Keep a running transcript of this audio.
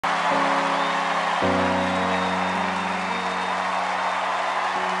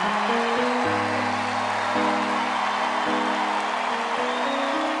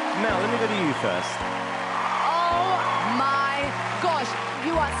first. Oh my gosh,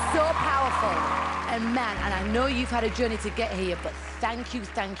 you are so powerful. And man, and I know you've had a journey to get here, but thank you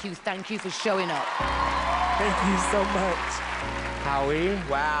for showing up. Thank you so much. Howie?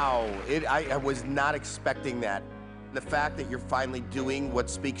 Wow, I was not expecting that. The fact that you're finally doing what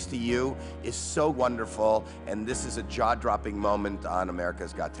speaks to you is so wonderful, and this is a jaw-dropping moment on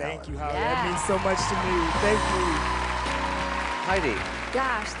America's Got Talent. Thank you, Howie. That means so much to me. Thank you. Heidi?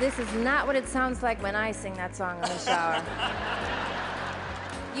 Gosh, this is not what it sounds like when I sing that song in the shower.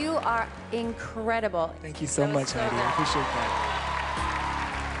 You are incredible. Thank you so much, Heidi. I appreciate that.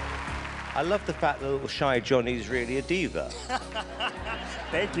 I love the fact that little shy Johnny's really a diva.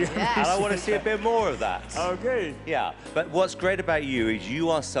 Thank you. Yes. And I want to see a bit more of that. Okay. Yeah, but what's great about you is you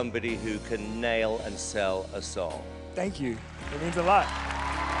are somebody who can nail and sell a song. Thank you. It means a lot.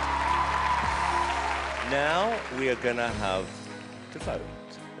 Now we are going to have to vote.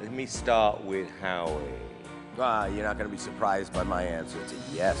 Let me start with Howie. You're not going to be surprised by my answer. It's a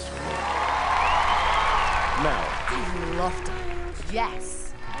yes for me. Mel. I loved it.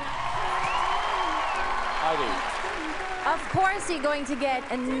 Yes. Heidi. Of course you're going to get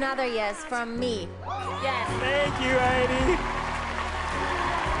another yes from me. Yes. Thank you, Heidi.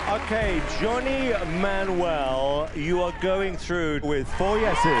 Okay, Johnny Manuel, you are going through with 4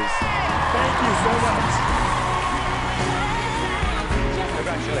 yeses. Thank you so much.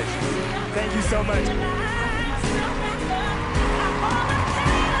 Congratulations. Thank you so much.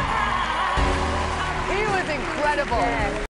 He was incredible. Yes.